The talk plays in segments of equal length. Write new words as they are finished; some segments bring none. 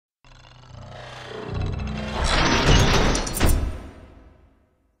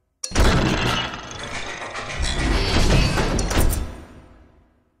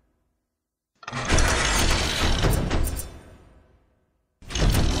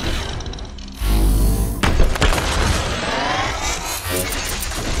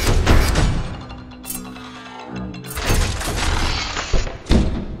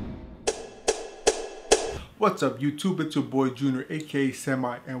What's up YouTube, it's your boy Junior aka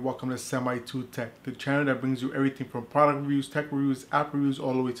Semi, and welcome to Semi2Tech, the channel that brings you everything from product reviews, tech reviews, app reviews,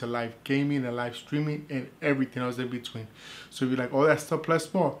 all the way to live gaming and live streaming and everything else in between. So if you like all that stuff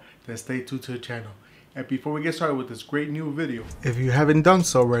plus more, then stay tuned to the channel. And before we get started with this great new video, if you haven't done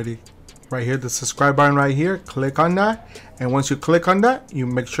so already, right here, the subscribe button right here, click on that, and once you click on that, you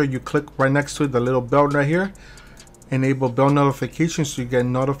make sure you click right next to it, the little bell right here. Enable bell notifications so you get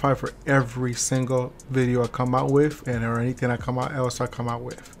notified for every single video I come out with or anything I come out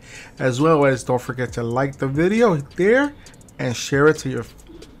with. As well as don't forget to like the video there and share it to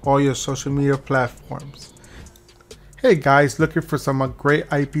all your social media platforms. Hey guys, looking for some great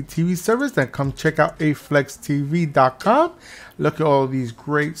IPTV service? Then come check out aflextv.com. Look at all these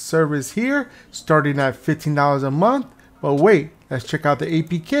great servers here, starting at $15 a month. But wait, let's check out the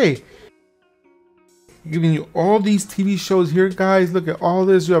APK. Giving you all these TV shows here, guys. Look at all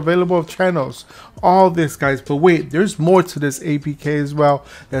this, your available channels, all this, guys. But wait, there's more to this APK as well.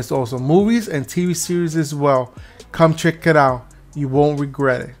 There's also movies and TV series as well. Come check it out, you won't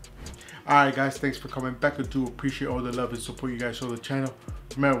regret it. Alright guys, thanks for coming back. I do appreciate all the love and support you guys show the channel.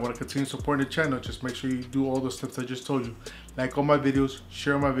 Remember, want to continue supporting the channel, just make sure you do all the steps I just told you. Like all my videos,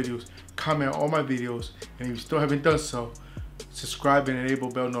 share my videos, comment on all my videos, and if you still haven't done so, subscribe and enable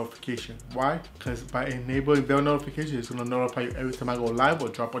bell notification. Why? Because by enabling bell notification, it's going to notify you every time I go live or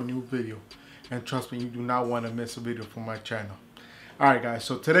drop a new video. And trust me, you do not want to miss a video from my channel. Alright guys,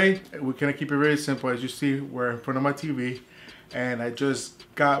 so today we're going to keep it very simple. As you see, we're in front of my TV, and I just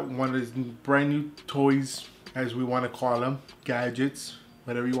got one of these brand new toys, as we want to call them, gadgets,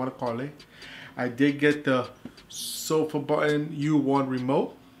 whatever you want to call it. I did get the Sofabaton U1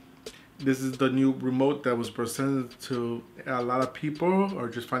 remote. This is the new remote that was presented to a lot of people or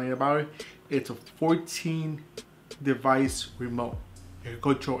just finding about it. It's a 14 device remote. You can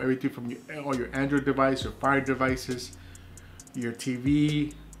control everything from all your Android device, your Fire devices, your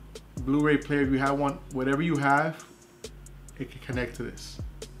TV, Blu-ray player if you have one, whatever you have, it can connect to this.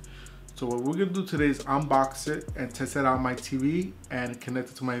 So what we're gonna do today is unbox it and test it out on my TV and connect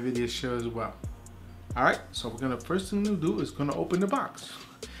it to my video show as well. All right, so first thing we're gonna do is gonna open the box.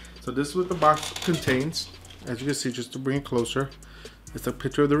 So this is what the box contains. As you can see, just to bring it closer, it's a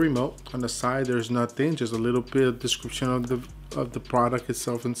picture of the remote. On the side, there's nothing, just a little bit of description of the product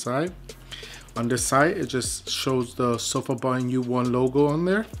itself inside. On this side, it just shows the Sofabaton U1 logo on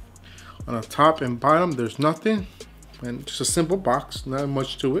there. On the top and bottom, there's nothing, and just a simple box, not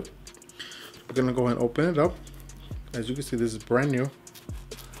much to it. We're gonna go ahead and open it up. As you can see, this is brand new.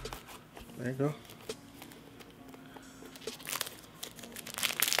 There you go.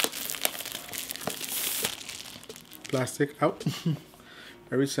 Plastic out.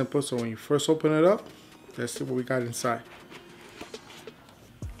 Very simple. So when you first open it up, let's see what we got inside.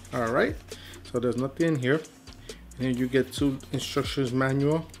 All right, so there's nothing in here, and then you get two instructions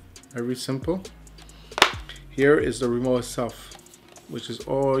manual. Very simple. Here is the remote itself, which is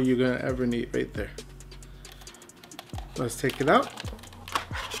all you're gonna ever need right there. Let's take it out.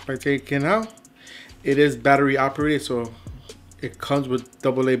 By taking it out, it is battery operated, so it comes with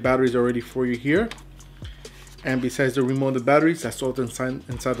AA batteries already for you here. And besides the remote and the batteries, that's all inside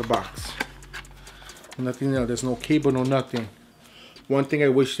the box. Nothing else. There's no cable, no nothing. One thing I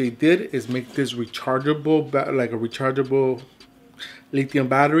wish they did is make this rechargeable, like a rechargeable lithium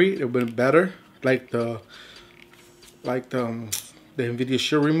battery. It would have been better, like the Nvidia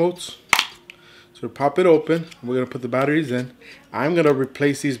Shield remotes. So pop it open. We're gonna put the batteries in. I'm gonna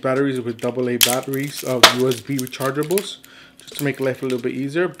replace these batteries with AA batteries of USB rechargeables, just to make life a little bit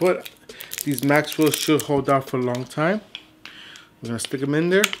easier. But these Maxwell should hold out for a long time. We're gonna stick them in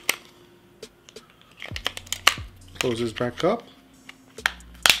there. Close this back up.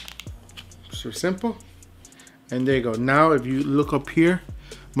 So simple. And there you go. Now if you look up here,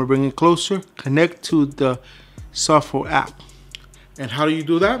 I'm gonna bring it closer. Connect to the software app. And how do you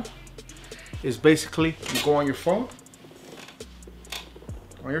do that? It's basically you go on your phone,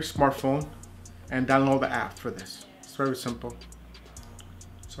 on your smartphone, and download the app for this. It's very simple.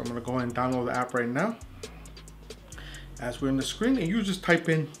 So I'm gonna go ahead and download the app right now. As we're in the screen, and you just type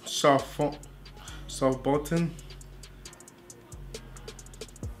in Sofabaton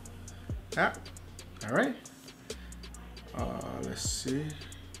app. All right. Let's see.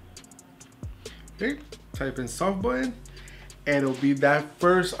 Okay, type in Sofabaton, and it'll be that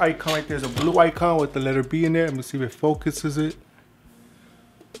first icon right there. There's a blue icon with the letter B in there. Let me see if it focuses it.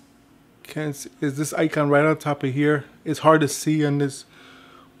 Is this icon right on top of here? It's hard to see on this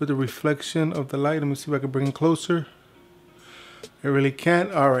with the reflection of the light. Let me see if I can bring it closer. I really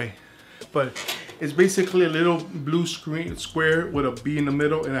can't. All right, but it's basically a little blue screen square with a B in the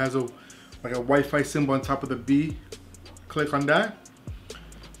middle, and it has a like a Wi-Fi symbol on top of the B. Click on that.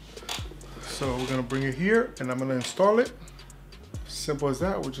 So we're gonna bring it here and I'm gonna install it. Simple as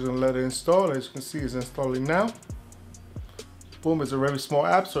that. We're just gonna let it install. As you can see, it's installing now. Boom, it's a very small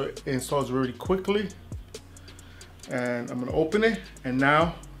app, so it installs really quickly. And I'm gonna open it, and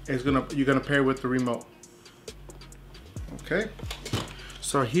now you're gonna pair it with the remote. Okay.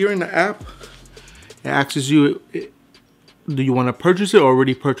 So here in the app, it asks you, do you want to purchase it or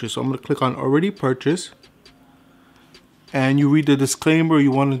already purchased? So I'm gonna click on already purchased. And you read the disclaimer,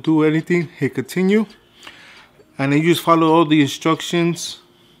 you want to do anything, hit continue. And then you just follow all the instructions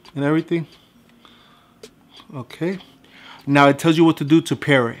and everything. Okay. Now it tells you what to do to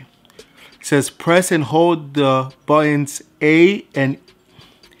pair it. It says press and hold the buttons A and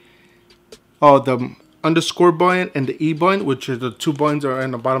the underscore button and the E button, which are the two buttons are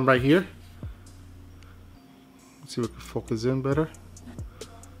in the bottom right here. Let's see if we can focus in better.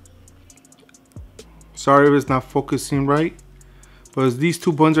 Sorry if it's not focusing right, but it's these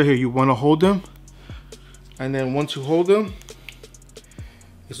two buttons right here. You want to hold them, and then once you hold them,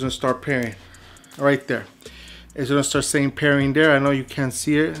 it's gonna start pairing right there. It's gonna start saying pairing there. I know you can't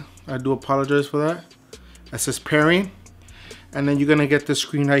see it. I do apologize for that. It says pairing, and then you're gonna get the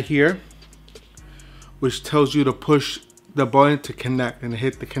screen right here, which tells you to push the button to connect, and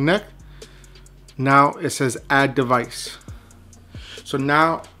hit the connect. Now it says add device. So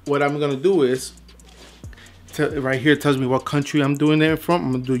now what I'm gonna do is, right here it tells me what country I'm doing it from.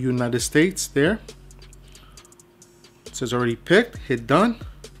 I'm gonna do United States there. It says already picked, hit done.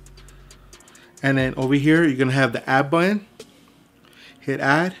 And then over here, you're gonna have the add button, hit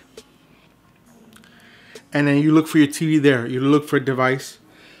add. And then you look for your TV there. You look for a device,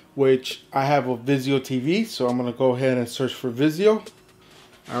 which I have a Vizio TV. So I'm gonna go ahead and search for Vizio.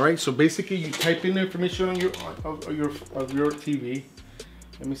 All right, so basically you type in the information on your TV.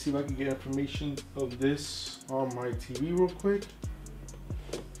 Let me see if I can get information of this on my TV real quick.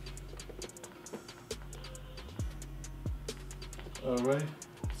 All right,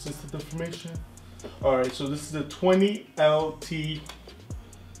 system information. All right, so this is the 20LT.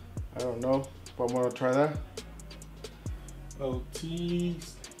 I don't know, but I'm gonna try that. LT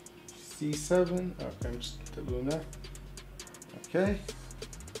C7. Okay, I'm just doing that. Okay.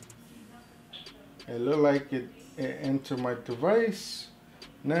 It looked like it entered my device.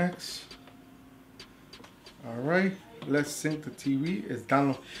 Next. All right, let's sync the TV. It's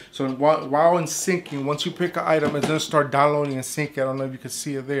download. So while in syncing, once you pick an item, it's gonna start downloading and syncing. I don't know if you can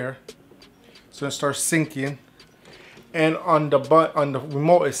see it there. It's gonna start syncing, and on the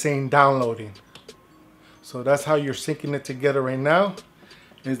remote, it's saying downloading. So that's how you're syncing it together right now.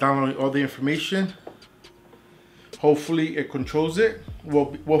 It's downloading all the information. Hopefully, it controls it.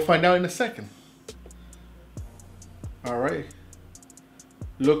 We'll find out in a second. All right.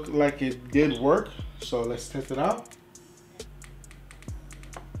 Looked like it did work, so let's test it out.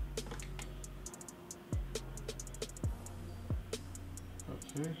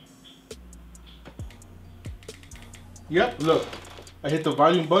 Okay. Yep, look. I hit the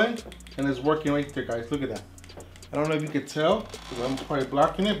volume button and it's working right there, guys. Look at that. I don't know if you can tell because I'm probably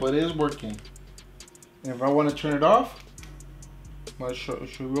blocking it, but it is working. And if I want to turn it off, I'm going to show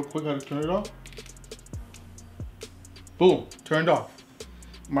you real quick how to turn it off. Boom, turned off.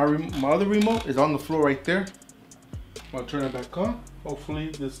 My other remote is on the floor right there. I'm gonna turn it back on. Hopefully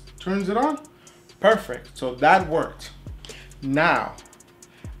this turns it on. Perfect, so that worked. Now,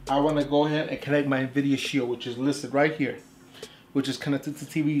 I wanna go ahead and connect my NVIDIA Shield, which is listed right here, which is connected to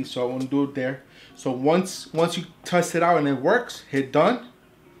TV, so I wanna do it there. So once you test it out and it works, hit done.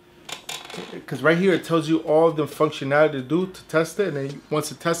 Because right here it tells you all the functionality to do to test it, and then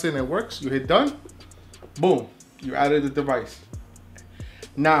once it tests it and it works, you hit done. Boom, you added the device.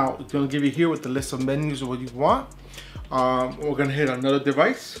 Now it's gonna give you here with the list of menus of what you want. We're gonna hit another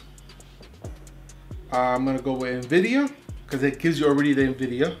device. I'm gonna go with NVIDIA because it gives you already the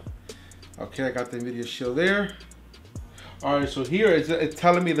NVIDIA. Okay, I got the NVIDIA Shield there. All right, so here it's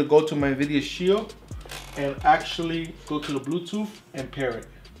telling me to go to my NVIDIA Shield and actually go to the Bluetooth and pair it.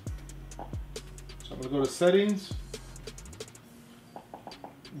 So I'm gonna go to settings,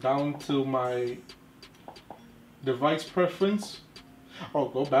 down to my device preference. Oh,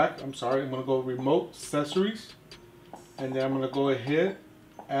 go back. I'm sorry. I'm going to go remote accessories. And then I'm going to go ahead,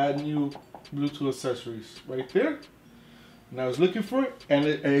 add new Bluetooth accessories right there. And I was looking for it. And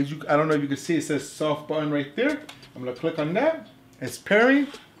I don't know if you can see, it says soft button right there. I'm going to click on that. It's pairing.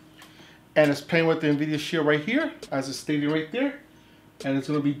 And it's pairing with the NVIDIA Shield right here, as it's stated right there. And it's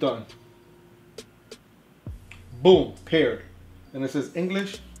going to be done. Boom, paired. And it says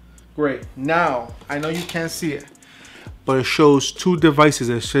English. Great. Now, I know you can't see it. but it shows two devices.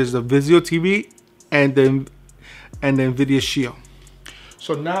 It says the Vizio TV and then NVIDIA Shield.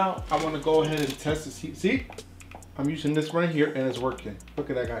 So now I want to go ahead and test the see, I'm using this right here and it's working. Look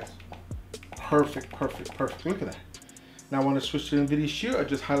at that, guys. Perfect, perfect, perfect. Look at that. Now I want to switch to NVIDIA Shield. I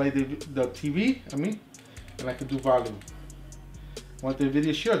just highlight the TV, and I can do volume. I want the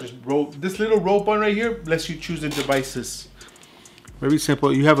NVIDIA Shield, I just roll this little roll button right here, lets you choose the devices. Very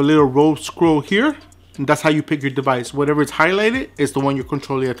simple. You have a little roll scroll here, and that's how you pick your device. Whatever is highlighted is the one you're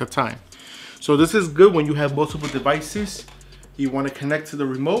controlling at the time. So this is good when you have multiple devices. You want to connect to the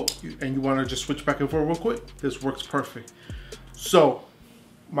remote and you want to just switch back and forth real quick. This works perfect. So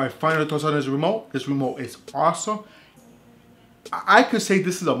my final thoughts on this remote. This remote is awesome. I could say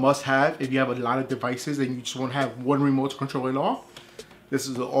this is a must-have if you have a lot of devices and you just want to have one remote to control it all. This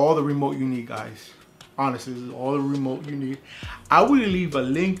is all the remote you need, guys. Honestly, this is all the remote you need. I will leave a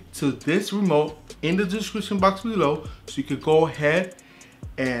link to this remote in the description box below so you could go ahead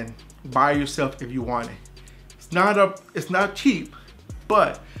and buy yourself if you want it. It's not cheap,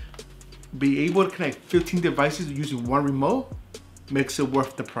 but be able to connect 15 devices using one remote makes it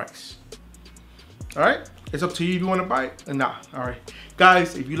worth the price. All right, it's up to you if you want to buy it or not. All right,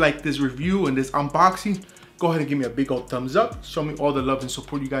 guys, if you like this review and this unboxing, go ahead and give me a big old thumbs up. Show me all the love and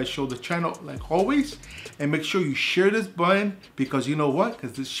support you guys show the channel like always, and make sure you share this button, because you know what,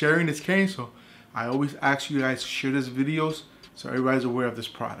 because this sharing is caring. So I always ask you guys to share this videos so everybody's aware of this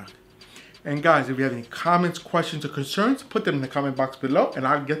product. And guys, if you have any comments, questions, or concerns, put them in the comment box below and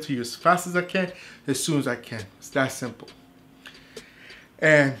I'll get to you as fast as I can, as soon as I can. It's that simple.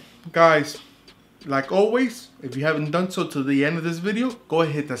 And guys, like always, if you haven't done so to the end of this video, go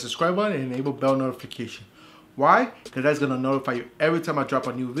ahead and hit that subscribe button and enable bell notification. Why? Because that's going to notify you every time I drop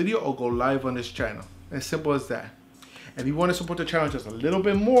a new video or go live on this channel. As simple as that. And if you want to support the channel just a little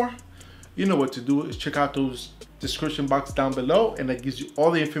bit more, you know what to do is check out those description box down below, and that gives you all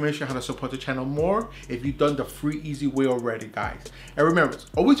the information how to support the channel more if you've done the free easy way already, guys. And remember, it's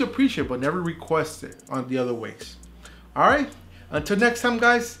always appreciated but never requested on the other ways. All right, until next time,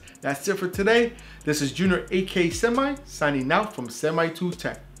 guys, that's it for today. This is Junior aka Semi signing out from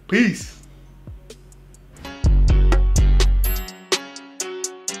Semi2Tech. Peace.